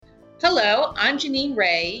Hello, I'm Janine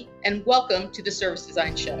Ray, and welcome to the Service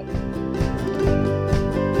Design Show.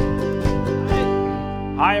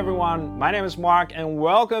 Hi everyone, my name is Mark and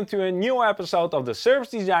welcome to a new episode of the Service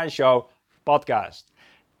Design Show podcast.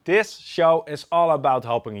 This show is all about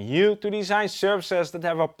helping you to design services that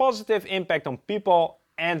have a positive impact on people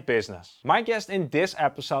and business. My guest in this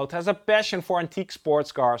episode has a passion for antique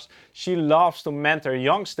sports cars. She loves to mentor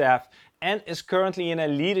young staff and is currently in a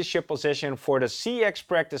leadership position for the CX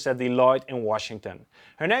practice at Deloitte in Washington.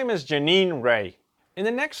 Her name is Janine Ray. In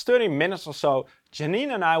the next 30 minutes or so,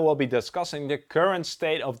 Janine and I will be discussing the current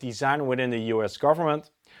state of design within the US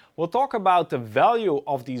government. We'll talk about the value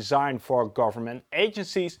of design for government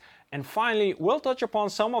agencies, and finally, we'll touch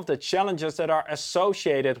upon some of the challenges that are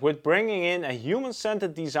associated with bringing in a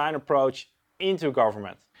human-centered design approach into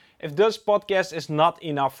government. If this podcast is not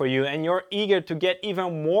enough for you and you're eager to get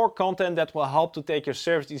even more content that will help to take your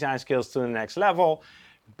service design skills to the next level,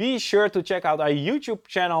 be sure to check out our YouTube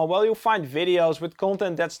channel where you'll find videos with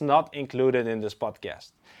content that's not included in this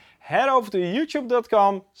podcast. Head over to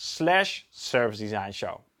youtube.com/service design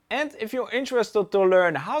show. And if you're interested to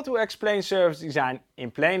learn how to explain service design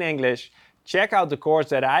in plain English, check out the course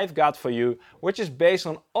that I've got for you, which is based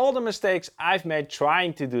on all the mistakes I've made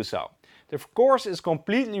trying to do so. The course is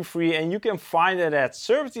completely free and you can find it at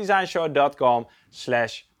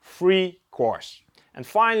servicedesignshow.com/free course. And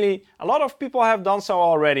finally, a lot of people have done so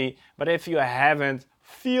already, but if you haven't,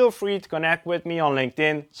 feel free to connect with me on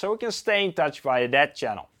LinkedIn so we can stay in touch via that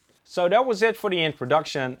channel. So that was it for the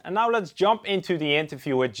introduction, and now let's jump into the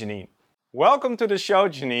interview with Janine. Welcome to the show,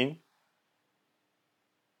 Janine.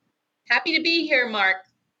 Happy to be here, Mark.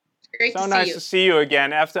 Great to see you. So nice to see you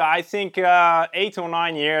again after, I think, 8 or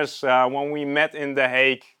 9 years when we met in The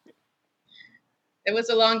Hague. It was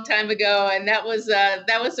a long time ago, and that was a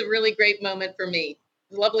really great moment for me.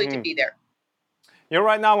 Lovely to be there. You're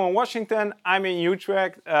right now in Washington. I'm in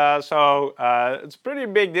Utrecht, so it's a pretty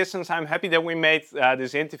big distance. I'm happy that we made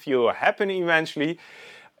this interview happen eventually.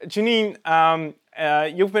 Janine,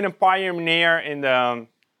 you've been a pioneer in the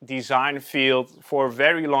design field for a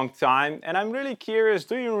very long time, and I'm really curious,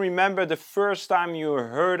 do you remember the first time you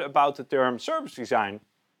heard about the term service design?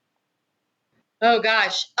 Oh,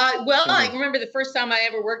 gosh. I remember the first time I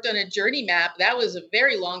ever worked on a journey map. That was a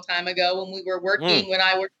very long time ago when we were working, when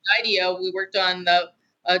I worked at IDEO, we worked on the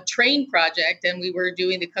train project, and we were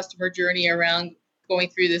doing the customer journey around going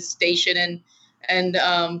through the station and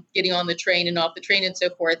getting on the train and off the train and so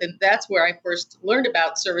forth. And that's where I first learned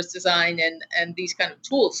about service design and these kind of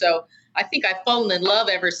tools. So I think I've fallen in love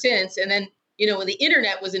ever since. And then, when the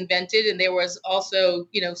internet was invented and there was also,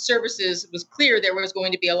 services, it was clear there was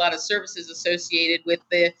going to be a lot of services associated with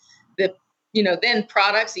the then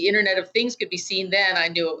products, the Internet of Things could be seen then. I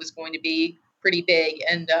knew it was going to be pretty big.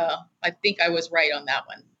 And I think I was right on that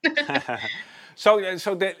one. So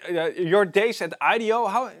your days at IDEO,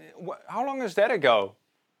 how long is that ago?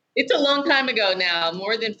 It's a long time ago now,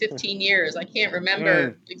 more than 15 years. I can't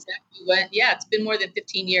remember exactly when. Yeah, it's been more than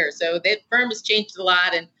 15 years. So that firm has changed a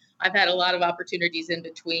lot, and I've had a lot of opportunities in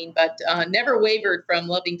between, but never wavered from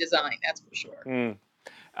loving design, that's for sure.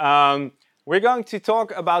 We're going to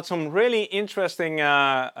talk about some really interesting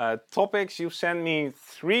topics. You've sent me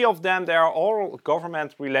 3 of them. They are all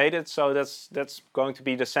government related, so that's going to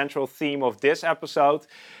be the central theme of this episode.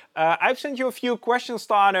 I've sent you a few question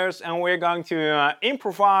starters, and we're going to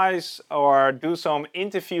improvise or do some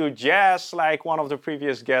interview jazz, like one of the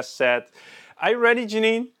previous guests said. Are you ready,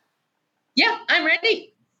 Janine? Yeah, I'm ready.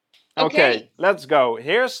 Okay, let's go.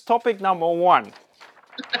 Here's topic number 1.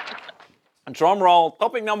 Drum roll.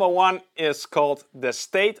 Topic number 1 is called the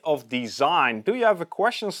state of design. Do you have a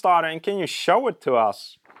question starter and can you show it to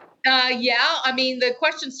us? Yeah, I mean the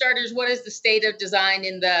question starter is, what is the state of design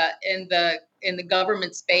in the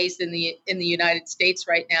government space in the United States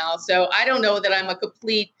right now? So I don't know that I'm a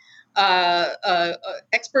complete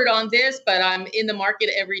expert on this, but I'm in the market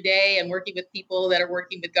every day and working with people that are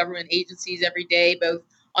working with government agencies every day, both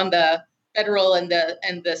on the federal and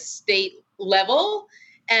the state level.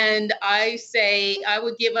 And I say I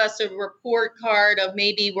would give us a report card of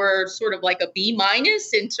maybe we're sort of like a B-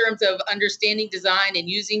 in terms of understanding design and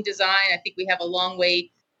using design. I think we have a long way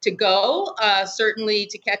to go, certainly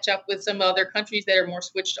to catch up with some other countries that are more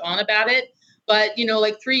switched on about it. But,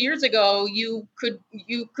 like 3 years ago, you could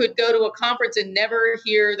go to a conference and never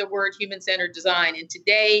hear the word human-centered design. And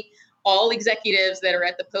today, all executives that are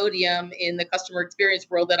at the podium in the customer experience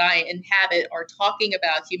world that I inhabit are talking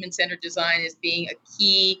about human-centered design as being a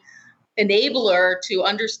key enabler to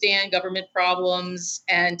understand government problems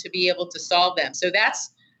and to be able to solve them. So that's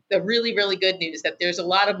the really, really good news, that there's a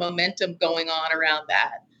lot of momentum going on around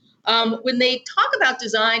that. When they talk about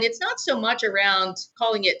design, it's not so much around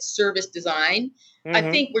calling it service design. I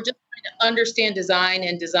think we're just trying to understand design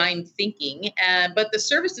and design thinking. But the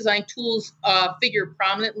service design tools figure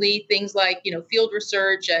prominently. Things like, field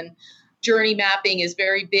research and journey mapping is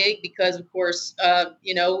very big because, of course,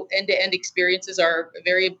 end-to-end experiences are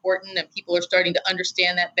very important, and people are starting to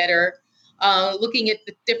understand that better. Looking at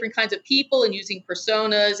the different kinds of people and using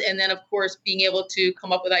personas, and then, of course, being able to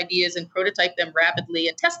come up with ideas and prototype them rapidly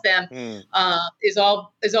and test them is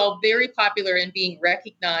all very popular and being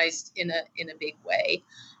recognized in a big way.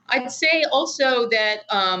 I'd say also that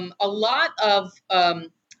a lot of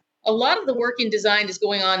the work in design is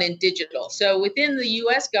going on in digital. So within the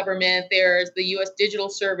U.S. government, there's the U.S. Digital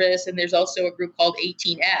Service, and there's also a group called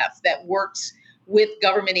 18F that works with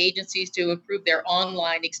government agencies to improve their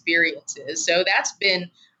online experiences. So that's been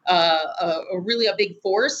really a big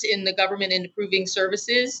force in the government in improving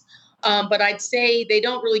services. But I'd say they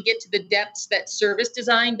don't really get to the depths that service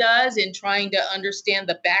design does in trying to understand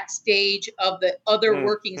the backstage of the other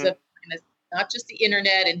workings of not just the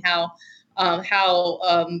internet and how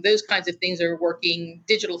those kinds of things are working,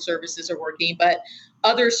 digital services are working, but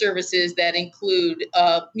other services that include,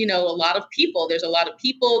 a lot of people. There's a lot of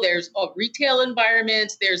people. There's retail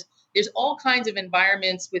environments. There's all kinds of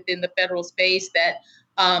environments within the federal space that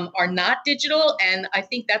are not digital. And I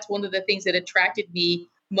think that's one of the things that attracted me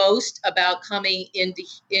most about coming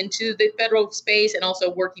into the federal space and also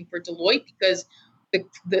working for Deloitte, because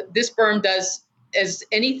this firm does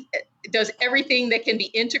everything that can be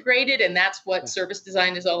integrated, and that's what service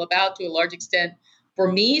design is all about to a large extent for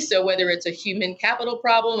me. So whether it's a human capital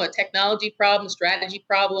problem, a technology problem, strategy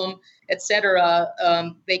problem, et cetera,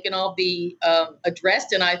 they can all be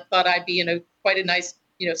addressed. And I thought I'd be in quite a nice,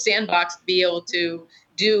 sandbox to be able to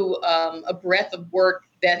do a breadth of work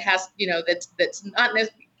that has, that's not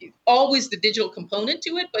necessarily always the digital component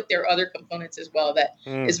to it, but there are other components as well that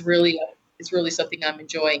is really something I'm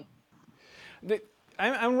enjoying.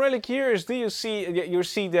 I'm really curious. Do you see? You're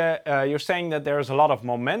saying that there's a lot of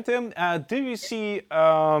momentum. Do you see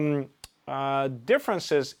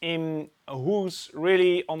differences in who's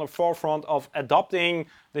really on the forefront of adopting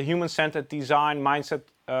the human-centered design mindset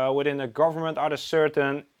within the government? Are there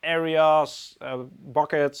certain areas,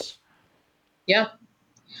 buckets? Yeah.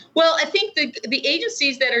 Well, I think the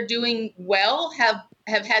agencies that are doing well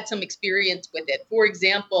have had some experience with it. For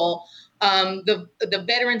example, the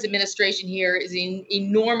Veterans Administration here is an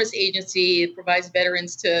enormous agency. It provides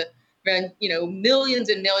veterans to, millions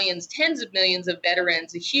and millions, tens of millions of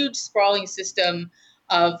veterans, a huge sprawling system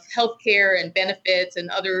of healthcare and benefits and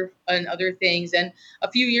other things. And a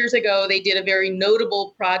few years ago, they did a very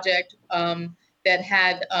notable project that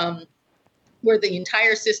had where the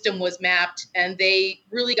entire system was mapped, and they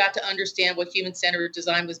really got to understand what human-centered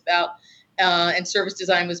design was about. And service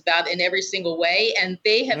design was about in every single way. And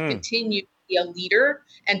they have continued to be a leader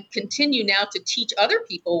and continue now to teach other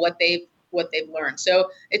people what they've learned.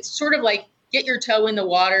 So it's sort of like get your toe in the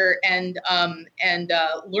water and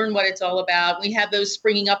learn what it's all about. We have those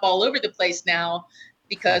springing up all over the place now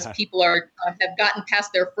because people have gotten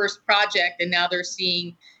past their first project, and now they're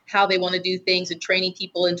seeing how they want to do things and training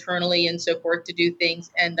people internally and so forth to do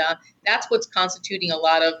things. And that's what's constituting a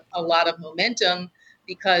lot of momentum,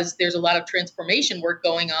 because there's a lot of transformation work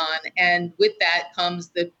going on. And with that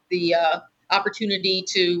comes the opportunity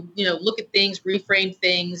to, look at things, reframe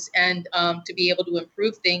things, and to be able to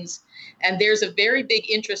improve things. And there's a very big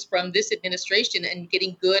interest from this administration in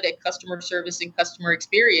getting good at customer service and customer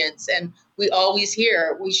experience. And we always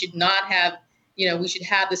hear we should not have, we should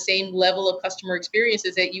have the same level of customer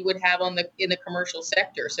experiences that you would have in the commercial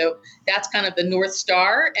sector. So that's kind of the North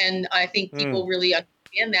Star. And I think people really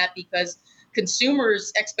understand that, because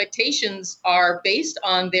consumers' expectations are based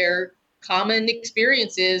on their common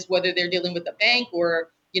experiences, whether they're dealing with a bank or,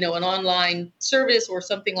 an online service or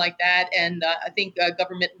something like that. And I think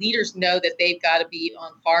government leaders know that they've got to be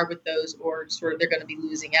on par with those, or sort of they're going to be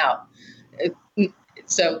losing out.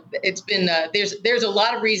 So it's been there's a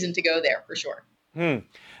lot of reason to go there for sure.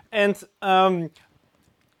 And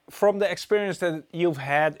from the experience that you've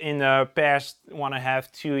had in the past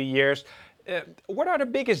 1.5, 2 years, what are the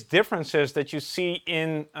biggest differences that you see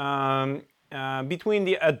in between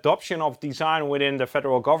the adoption of design within the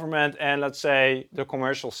federal government and, let's say, the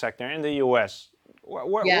commercial sector in the U.S.?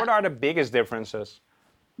 What are the biggest differences?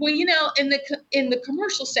 Well, in the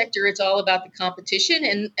commercial sector, it's all about the competition,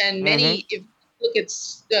 and many, if you look at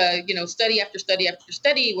study after study after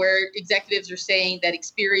study, where executives are saying that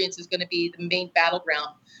experience is going to be the main battleground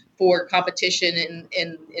for competition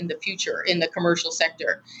in the future in the commercial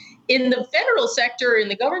sector. In the federal sector, in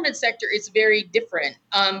the government sector, it's very different.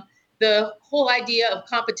 the whole idea of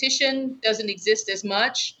competition doesn't exist as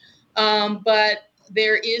much, but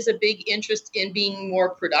there is a big interest in being more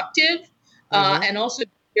productive and also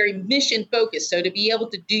very mission focused. So to be able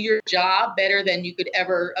to do your job better than you could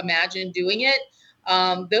ever imagine doing it,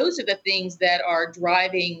 those are the things that are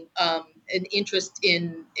driving an interest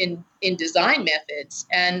in design methods.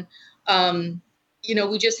 And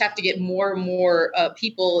we just have to get more and more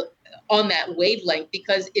people on that wavelength,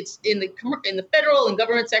 because it's in the federal and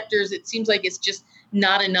government sectors, it seems like it's just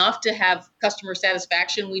not enough to have customer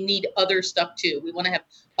satisfaction. We need other stuff too. We want to have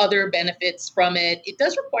other benefits from it. It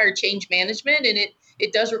does require change management, and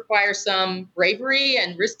it does require some bravery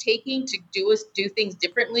and risk taking to do things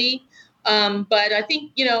differently. But I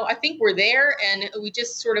think we're there, and we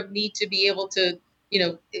just sort of need to be able to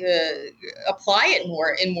apply it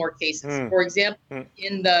more in more cases. For example,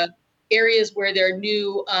 in the areas where there are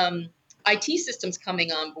new IT systems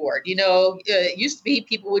coming on board, it used to be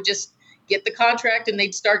people would just get the contract and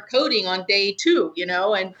they'd start coding on day 2,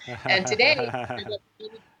 and today what we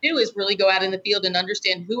need to do is really go out in the field and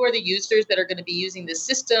understand who are the users that are going to be using the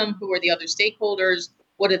system, who are the other stakeholders,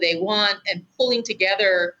 what do they want, and pulling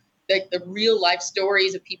together the real life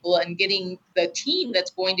stories of people and getting the team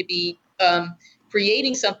that's going to be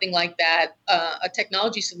creating something like that, a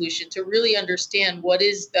technology solution, to really understand what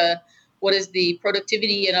is the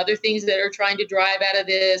productivity and other things that are trying to drive out of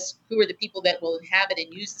this, who are the people that will inhabit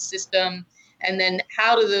and use the system, and then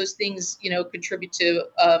how do those things, contribute to,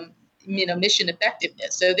 mission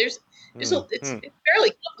effectiveness. So it's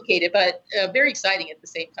fairly complicated, but very exciting at the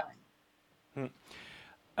same time.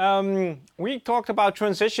 We talked about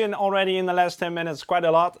transition already in the last 10 minutes quite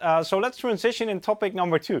a lot. So let's transition in topic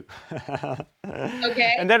number 2.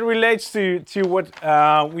 Okay. And that relates to what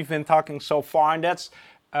we've been talking so far, and that's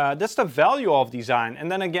the value of design.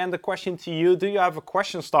 And then again, the question to you, do you have a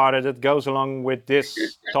question starter that goes along with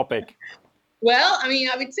this topic? Well,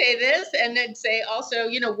 I would say this, and then say also,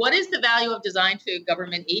 what is the value of design to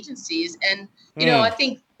government agencies? And, I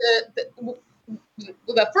think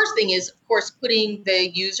the first thing is, of course, putting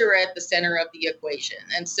the user at the center of the equation.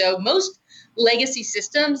 And so most legacy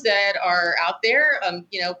systems that are out there,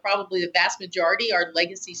 probably the vast majority are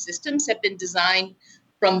legacy systems, have been designed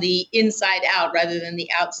from the inside out rather than the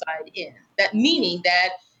outside in. That meaning that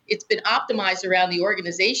it's been optimized around the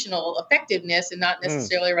organizational effectiveness and not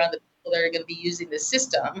necessarily around the people that are going to be using the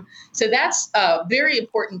system. So that's a very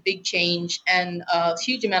important big change, and a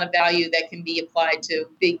huge amount of value that can be applied to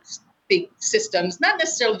big systems, not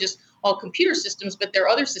necessarily just all computer systems, but there are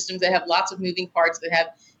other systems that have lots of moving parts, that have,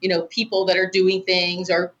 people that are doing things,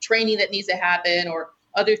 or training that needs to happen, or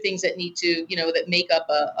other things that need to, that make up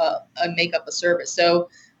a service. So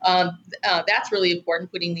that's really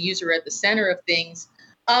important, putting the user at the center of things.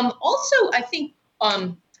 Also, I think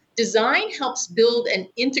design helps build an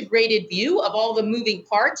integrated view of all the moving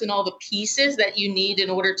parts and all the pieces that you need in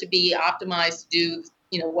order to be optimized to do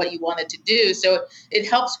what you wanted to do. So it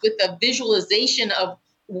helps with the visualization of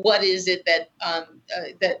what is it that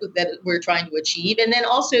we're trying to achieve. And then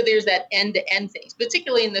also there's that end-to-end things,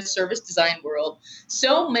 particularly in the service design world.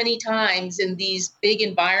 So many times in these big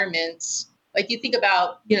environments, like you think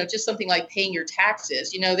about, just something like paying your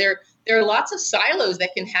taxes, there are lots of silos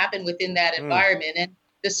that can happen within that environment. And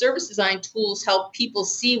the service design tools help people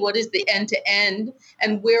see what is the end-to-end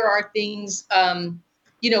and where are things,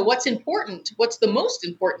 what's important, what's the most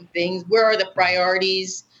important things, where are the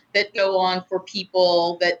priorities that go on for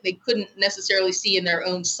people that they couldn't necessarily see in their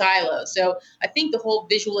own silo. So I think the whole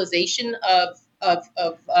visualization of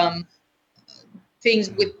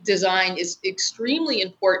things with design is extremely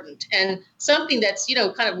important, and something that's,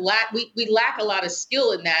 kind of we lack a lot of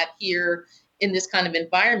skill in that here in this kind of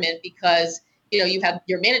environment, because you have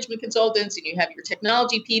your management consultants and you have your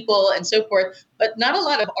technology people and so forth, but not a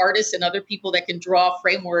lot of artists and other people that can draw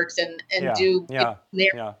frameworks and do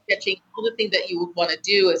sketching, all the things that you would want to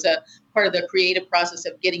do as a part of the creative process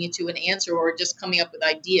of getting into an answer or just coming up with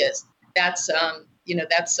ideas. That's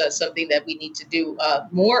something that we need to do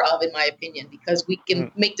more of, in my opinion, because we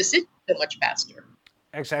can make decisions so much faster.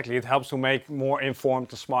 Exactly, it helps to make more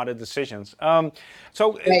informed and smarter decisions.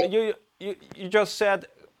 You just said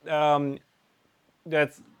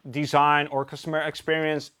that design or customer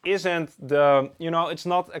experience isn't it's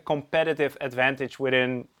not a competitive advantage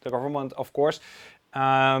within the government, of course.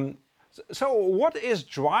 So what is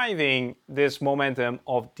driving this momentum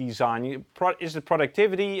of design? Is it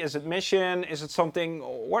productivity? Is it mission? Is it something?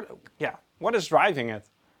 What is driving it?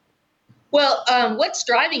 Well, what's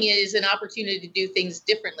driving it is an opportunity to do things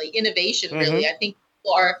differently. Innovation, really. I think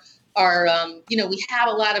people are we have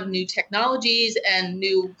a lot of new technologies and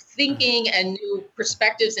new thinking and new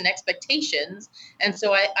perspectives and expectations. And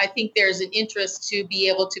so I think there's an interest to be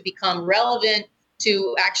able to become relevant,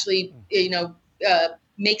 to actually,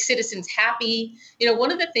 make citizens happy.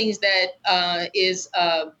 One of the things that is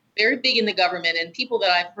very big in the government, and people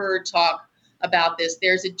that I've heard talk about this,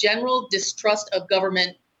 there's a general distrust of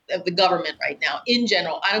the government right now in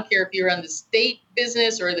general. I don't care if you're on the state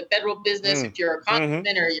business or the federal business, if you're a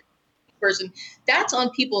congressman or you're a person, that's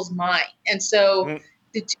on people's mind. And so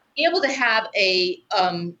to be able to have a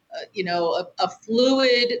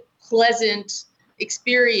fluid, pleasant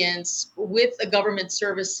experience with a government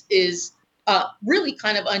service is really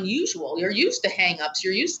kind of unusual. You're used to hang-ups.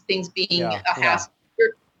 You're used to things being a hassle.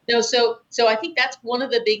 So I think that's one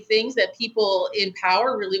of the big things that people in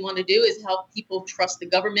power really want to do, is help people trust the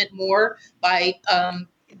government more by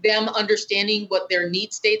them understanding what their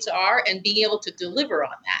need states are and being able to deliver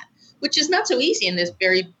on that, which is not so easy in this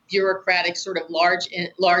very bureaucratic sort of large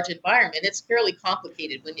environment. It's fairly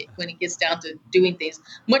complicated when it gets down to doing things,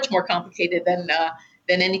 much more complicated than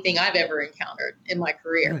anything I've ever encountered in my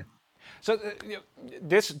career. So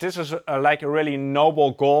this is like a really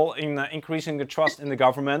noble goal in increasing the trust in the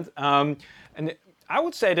government, and I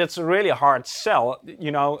would say that's a really hard sell.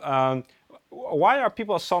 Why are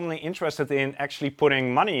people suddenly interested in actually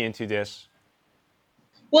putting money into this?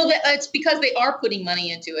 Well, it's because they are putting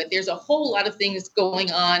money into it. There's a whole lot of things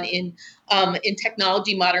going on in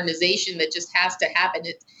technology modernization that just has to happen.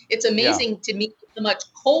 It's amazing to me how much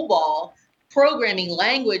COBOL programming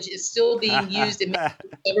language is still being used in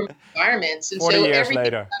government environments, and 40 so years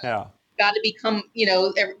later, got to become,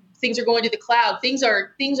 things are going to the cloud. Things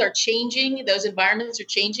are changing. Those environments are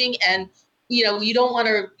changing, and you don't want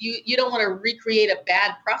to recreate a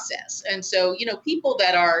bad process. And so people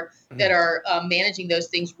that are managing those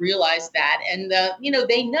things realize that, and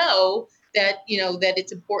they know that that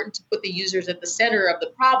it's important to put the users at the center of the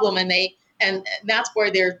problem, and that's where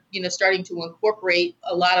they're starting to incorporate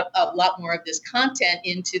a lot more of this content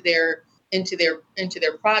into their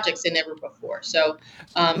projects than ever before. So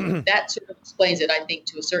that sort of explains it, I think,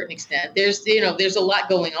 to a certain extent. There's a lot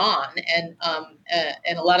going on, and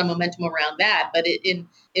a lot of momentum around that. But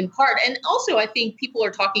in part, and also I think people are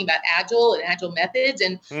talking about agile methods,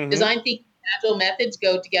 and design thinking and agile methods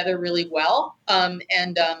go together really well.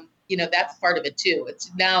 That's part of it too.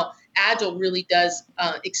 It's now agile really does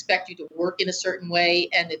expect you to work in a certain way,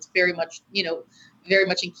 and it's very much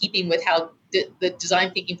in keeping with how the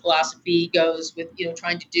design thinking philosophy goes, with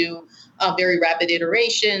trying to do very rapid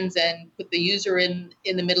iterations and put the user in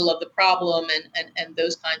the middle of the problem, and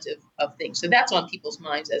those kinds of things. So that's on people's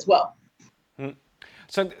minds as well.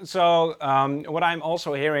 So what I'm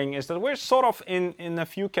also hearing is that we're sort of in a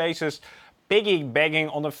few cases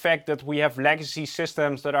piggybacking on the fact that we have legacy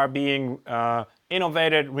systems that are being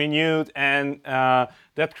innovated, renewed, and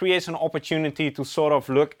that creates an opportunity to sort of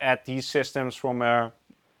look at these systems from a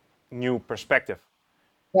new perspective.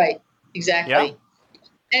 Right, exactly. Yeah.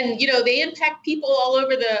 And they impact people all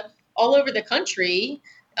over the country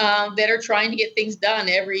that are trying to get things done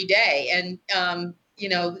every day. And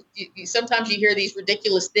sometimes you hear these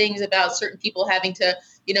ridiculous things about certain people having to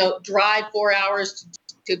drive 4 hours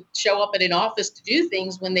to show up at an office to do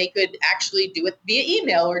things when they could actually do it via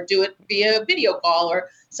email or do it via video call or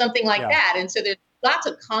something like that. And so there's lots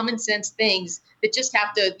of common sense things that just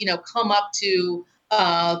have to, come up to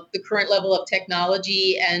the current level of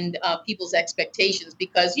technology and people's expectations,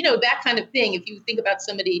 because, that kind of thing, if you think about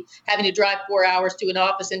somebody having to drive 4 hours to an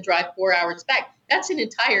office and drive 4 hours back, that's an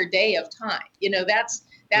entire day of time. That's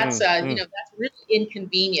really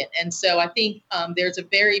inconvenient. And so I think there's a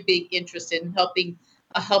very big interest in helping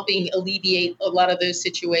alleviate a lot of those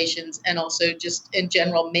situations, and also just in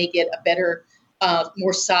general make it a better,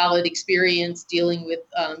 more solid experience dealing with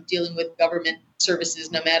government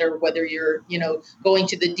services, no matter whether you're going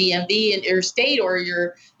to the DMV in your state, or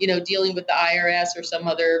you're dealing with the IRS or some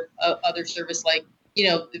other service, like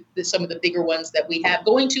some of the bigger ones that we have,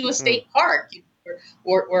 going to a state park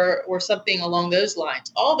or something along those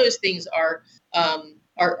lines. All those things are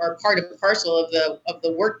part and parcel of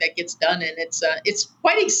the work that gets done, and it's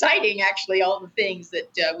quite exciting, actually. All the things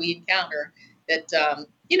that we encounter that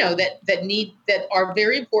that are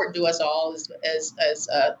very important to us all as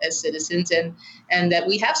citizens, and that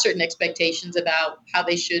we have certain expectations about how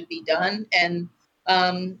they should be done, and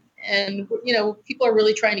people are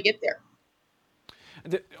really trying to get there.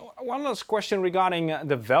 One last question regarding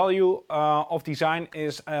the value of design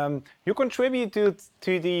is you contributed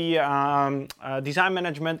to the Design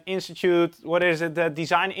Management Institute. What is it? The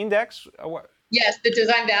Design Index? Yes, the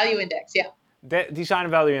Design Value Index. Yeah. the design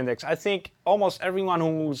value index. I think almost everyone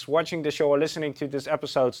who's watching the show or listening to this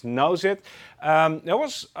episode knows it. It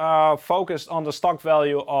was focused on the stock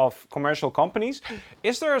value of commercial companies.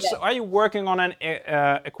 Is there? Are you working on an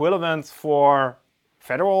equivalent for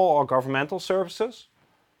federal or governmental services?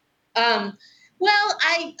 Well,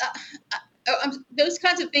 those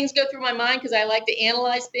kinds of things go through my mind because I like to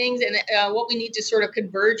analyze things, and what we need to sort of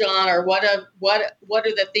converge on are what are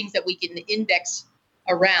the things that we can index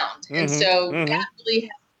around. And so that really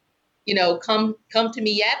hasn't, come to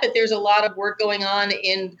me yet, but there's a lot of work going on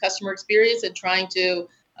in customer experience and trying to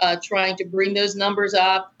bring those numbers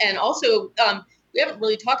up. And also, we haven't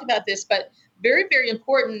really talked about this, but very, very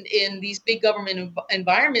important in these big government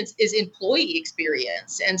environments is employee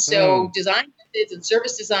experience. And so design methods and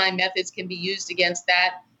service design methods can be used against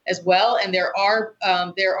that as well. And there are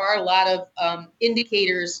a lot of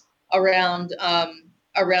indicators around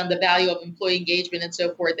the value of employee engagement and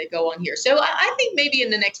so forth that go on here. So I think maybe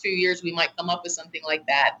in the next few years we might come up with something like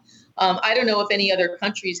that. I don't know if any other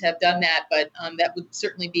countries have done that, but that would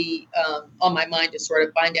certainly be on my mind to sort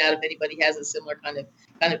of find out if anybody has a similar kind of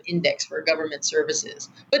index for government services.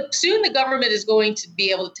 But soon the government is going to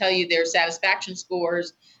be able to tell you their satisfaction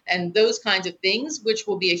scores and those kinds of things, which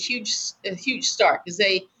will be a huge start because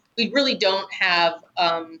we really don't have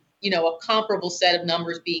a comparable set of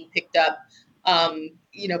numbers being picked up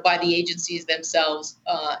by the agencies themselves,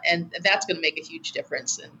 and that's going to make a huge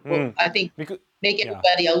difference. And I think make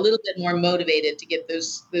everybody a little bit more motivated to get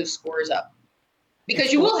those scores up,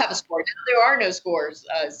 because you will have a score. Now there are no scores,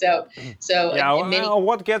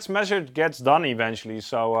 what gets measured gets done eventually.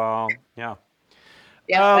 So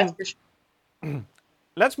that's for sure.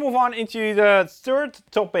 Let's move on into the third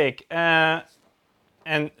topic, and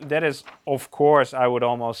that is, of course, I would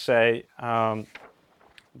almost say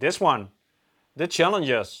this one. The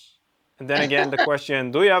challenges. And then again, the question,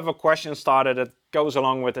 do you have a question started that goes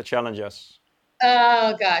along with the challenges?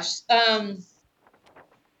 Oh, gosh.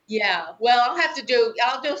 Yeah. Well, I'll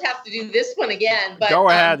just have to do this one again. But go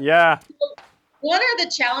ahead. Yeah. What are the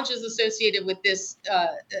challenges associated with this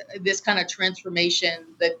kind of transformation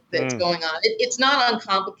that's going on? It's not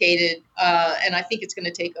uncomplicated, and I think it's going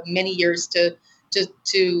to take many years to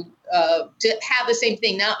have the same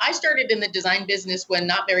thing. Now, I started in the design business when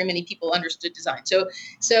not very many people understood design. So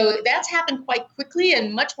that's happened quite quickly,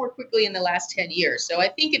 and much more quickly in the last 10 years. So I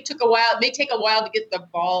think it took a while. It may take a while to get the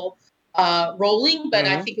ball rolling, but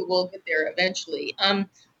I think it will get there eventually.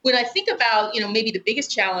 When I think about, maybe the biggest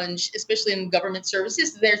challenge, especially in government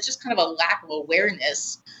services, there's just kind of a lack of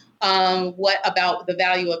awareness about the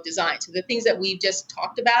value of design. So the things that we've just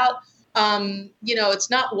talked about, it's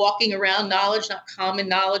not walking around knowledge, not common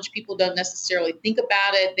knowledge. People don't necessarily think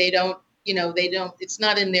about it. They don't, it's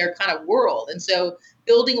not in their kind of world. And so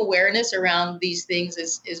building awareness around these things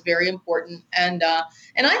is very important. And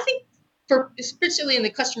I think especially in the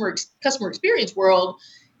customer experience world,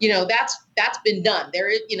 that's been done. There,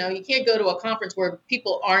 you can't go to a conference where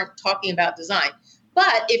people aren't talking about design.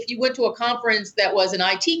 But if you went to a conference that was an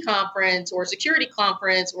IT conference or security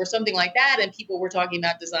conference or something like that, and people were talking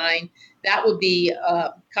about design, that would be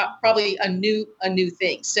probably a new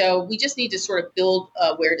thing. So we just need to sort of build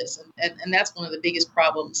awareness, and that's one of the biggest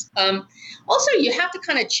problems. Also, you have to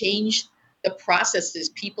kind of change the processes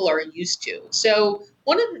people are used to. So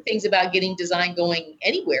one of the things about getting design going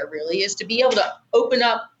anywhere really is to be able to open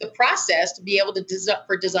up the process to be able to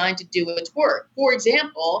for design to do its work. For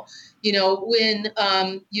example, when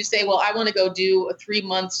you say, well, I want to go do 3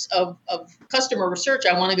 months of customer research,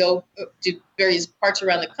 I want to go to various parts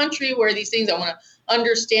around the country where these things, I want to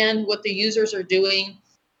understand what the users are doing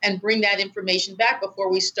and bring that information back before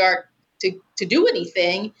we start to do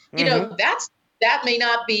anything, that may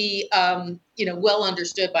not be, well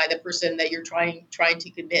understood by the person that you're trying to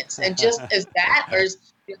convince. And just as that, there's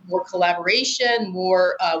more collaboration,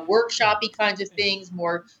 more workshopy kinds of things,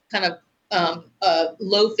 more kind of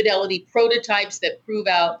low fidelity prototypes that prove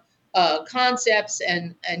out concepts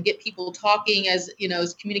and get people talking as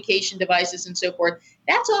communication devices and so forth.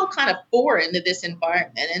 That's all kind of foreign to this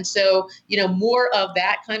environment, and so more of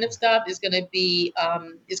that kind of stuff is going to be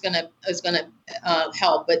is going to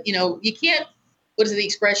help. But you can't. What is the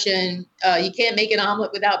expression? You can't make an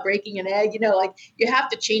omelet without breaking an egg. You have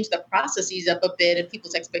to change the processes up a bit and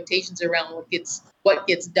people's expectations around what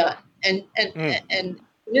gets done, and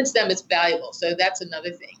convince them it's valuable. So that's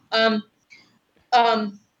another thing.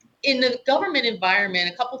 In the government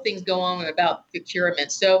environment, a couple things go on about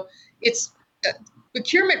procurement. So it's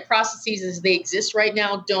procurement processes as they exist right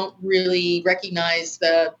now don't really recognize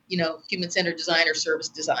the human-centered design or service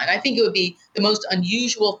design. I think it would be the most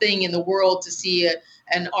unusual thing in the world to see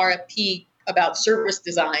an RFP about service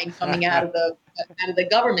design coming out of the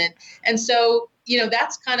government. And so,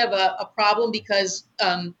 that's kind of a problem because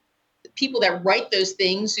people that write those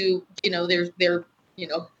things who, they're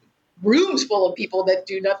rooms full of people that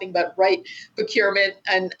do nothing but write procurement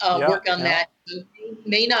and work on that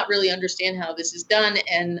may not really understand how this is done.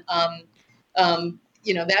 And,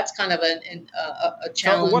 that's kind of a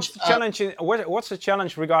challenge. So what's the challenge? What's the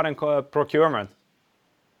challenge regarding procurement?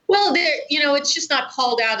 Well, it's just not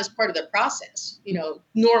called out as part of the process,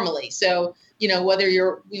 normally. So, whether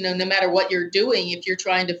you're, no matter what you're doing, if you're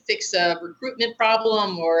trying to fix a recruitment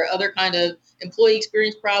problem or other kind of employee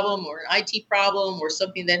experience problem or an IT problem or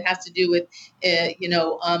something that has to do with,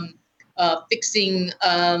 fixing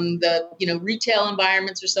the, retail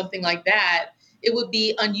environments or something like that, it would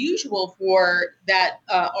be unusual for that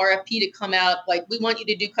RFP to come out like, we want you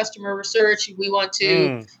to do customer research. We want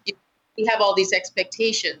to, we have all these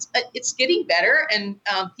expectations. It's getting better, and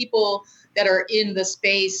people that are in the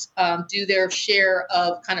space do their share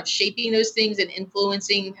of kind of shaping those things and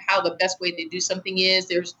influencing how the best way to do something is.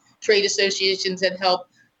 There's trade associations that help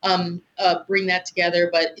bring that together,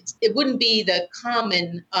 but it wouldn't be the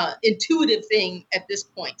common intuitive thing at this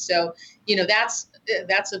point. So, that's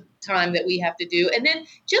a time that we have to do. And then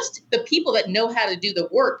just the people that know how to do the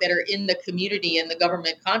work that are in the community and the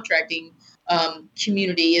government contracting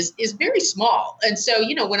community is very small. And so,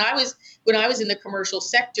 when I was in the commercial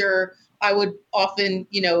sector, I would often,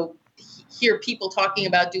 hear people talking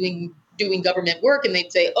about doing government work, and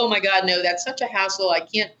they'd say, "Oh my God, no, that's such a hassle. I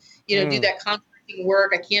can't, do that contracting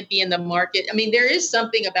work. I can't be in the market." I mean, there is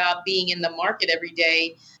something about being in the market every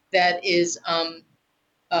day that is,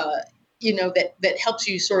 that helps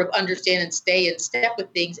you sort of understand and stay in step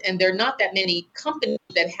with things. And there are not that many companies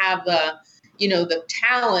that have the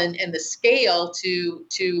talent and the scale to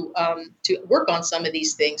work on some of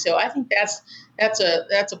these things. So I think that's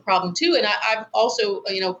a problem too. And I've also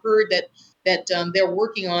heard that they're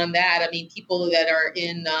working on that. I mean, people that are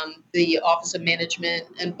in the Office of Management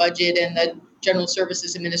and Budget and the General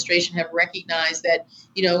Services Administration have recognized that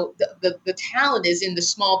the talent is in the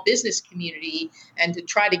small business community, and to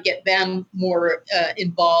try to get them more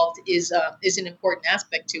involved is an important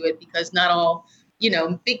aspect to it, because not all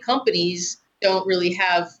big companies don't really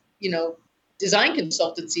have, design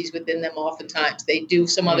consultancies within them. Oftentimes they do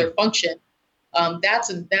some other function.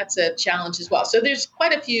 That's a challenge as well. So there's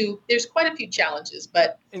quite a few challenges,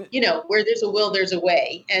 but where there's a will, there's a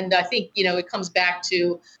way. And I think, it comes back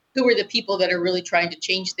to who are the people that are really trying to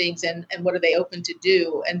change things, and what are they open to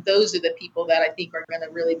do? And those are the people that I think are going to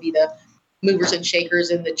really be the movers and shakers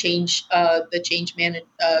and the change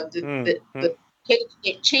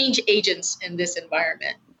change agents in this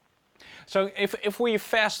environment. So if we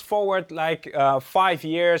fast forward like 5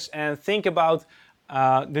 years and think about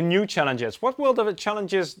the new challenges, what will the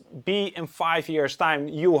challenges be in 5 years' time,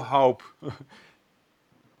 you hope?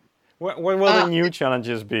 What will the new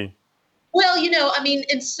challenges be? Well, I mean,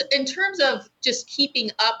 in terms of just keeping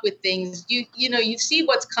up with things, you see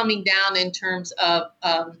what's coming down in terms of,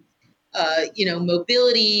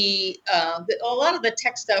 mobility, a lot of the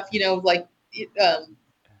tech stuff, like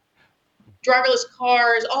driverless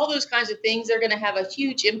cars, all those kinds of things are going to have a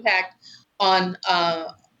huge impact on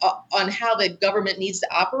how the government needs to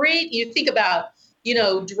operate. You think about,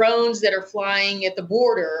 drones that are flying at the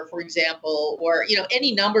border, for example, or,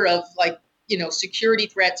 any number of like, security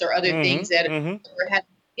threats or other things that we're having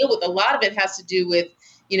to deal with. A lot of it has to do with,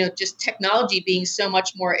 just technology being so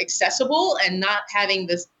much more accessible and not having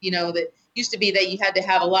this, that used to be that you had to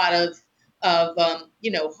have a lot of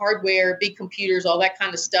hardware, big computers, all that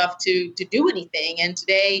kind of stuff to do anything. And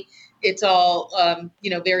today it's all,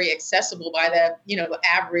 very accessible by the,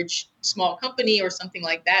 average small company or something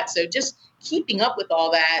like that. So just keeping up with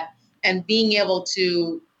all that and being able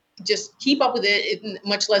to just keep up with it,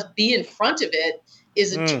 much less be in front of it,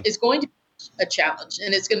 is going to be a challenge,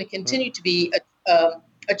 and it's going to continue to be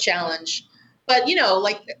a challenge. But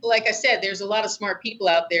like I said, there's a lot of smart people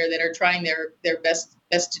out there that are trying their best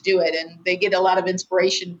to do it, and they get a lot of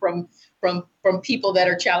inspiration from people that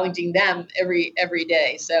are challenging them every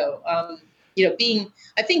day. So being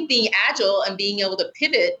agile and being able to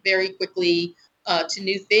pivot very quickly to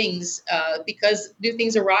new things, because new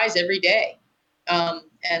things arise every day.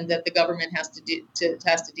 And that the government has to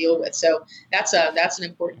deal with. So that's an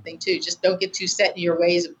important thing too. Just don't get too set in your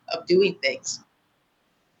ways of doing things.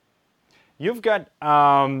 You've got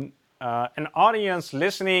an audience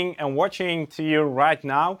listening and watching to you right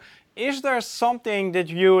now. Is there something that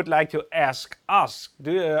you would like to ask us?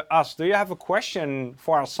 Do you have a question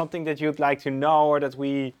for us? Something that you'd like to know or that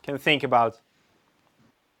we can think about?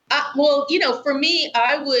 Well, for me,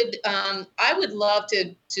 I would love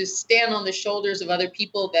to stand on the shoulders of other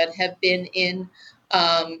people that have been in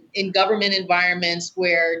government environments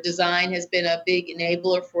where design has been a big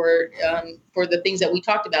enabler for the things that we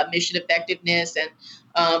talked about, mission effectiveness and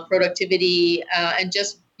productivity, and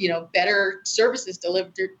just better services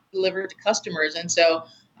delivered to customers. And so,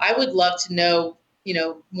 I would love to know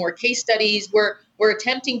more case studies. We're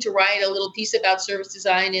attempting to write a little piece about service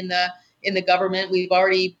design in the government. We've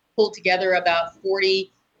already pulled together about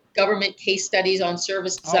 40 government case studies on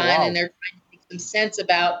service design, wow. and they're trying to make some sense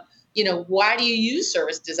about, why do you use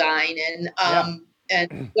service design, and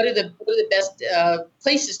what are the best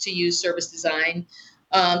places to use service design.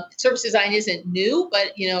 Service design isn't new,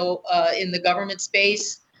 but in the government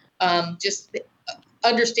space, just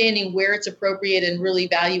understanding where it's appropriate and really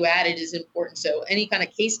value added is important. So any kind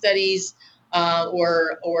of case studies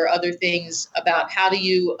or other things about how do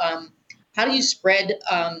you spread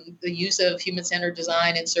the use of human-centered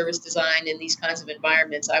design and service design in these kinds of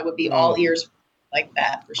environments? I would be all ears like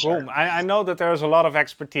that, for sure. Cool. I know that there's a lot of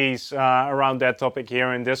expertise around that topic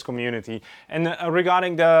here in this community. And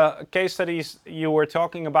regarding the case studies you were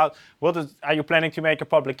talking about, are you planning to make a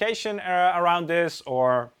publication around this,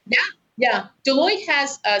 or? Yeah. Deloitte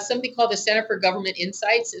has something called the Center for Government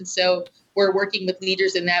Insights, and so we're working with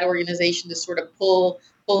leaders in that organization to sort of pull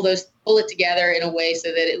it together in a way so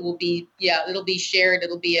that it'll be shared.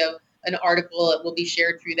 It'll be an article. It will be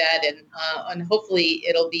shared through that, and hopefully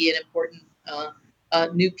it'll be an important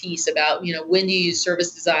new piece about when to use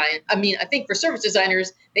service design. I mean, I think for service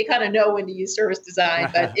designers, they kind of know when to use service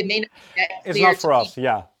design, but it may not be that clear. It's not for us.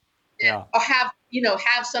 Yeah. Or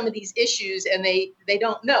have some of these issues and they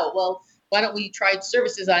don't know. Well, why don't we try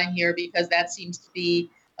service design here, because that seems to be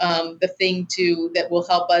the thing that will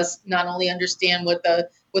help us not only understand what the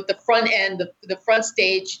front end, the front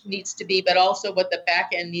stage needs to be, but also what the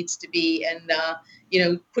back end needs to be. And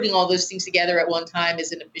putting all those things together at one time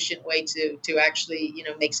is an efficient way to actually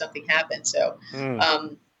make something happen. So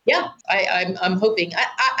I'm hoping.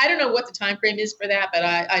 I don't know what the time frame is for that, but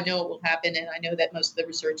I know it will happen, and I know that most of the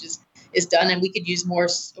research is done, and we could use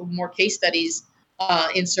more case studies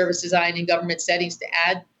in service design in government settings to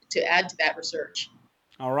add to that research.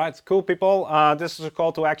 All right, cool, people. This is a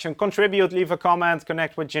call to action. Contribute, leave a comment,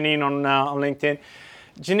 connect with Janine on LinkedIn.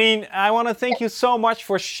 Janine, I want to thank you so much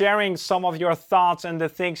for sharing some of your thoughts and the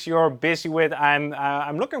things you're busy with.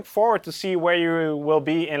 I'm looking forward to see where you will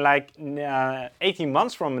be in 18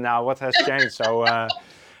 months from now. What has changed? So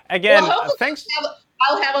again, thanks.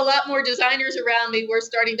 I'll have a lot more designers around me. We're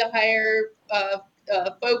starting to hire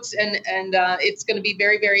folks, and it's going to be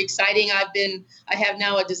very, very exciting. I have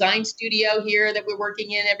now a design studio here that we're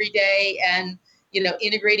working in every day, and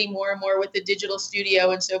integrating more and more with the digital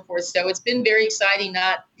studio and so forth. So it's been very exciting,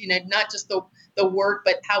 not just the work,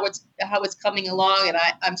 but how it's coming along. And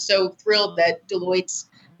I'm so thrilled that Deloitte's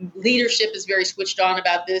leadership is very switched on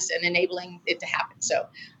about this and enabling it to happen. So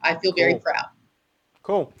I feel very proud.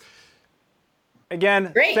 Cool.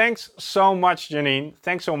 Again, Great. Thanks so much, Janine.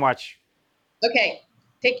 Thanks so much. Okay.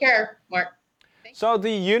 Take care, Mark. So do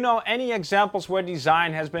you know any examples where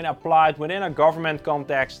design has been applied within a government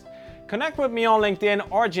context? Connect with me on LinkedIn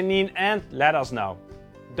or Janine and let us know.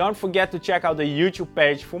 Don't forget to check out the YouTube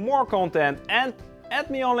page for more content, and add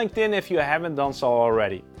me on LinkedIn if you haven't done so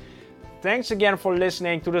already. Thanks again for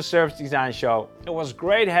listening to the Service Design Show. It was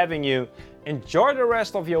great having you. Enjoy the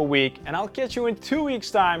rest of your week, and I'll catch you in 2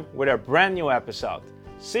 weeks' time with a brand new episode.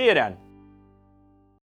 See you then.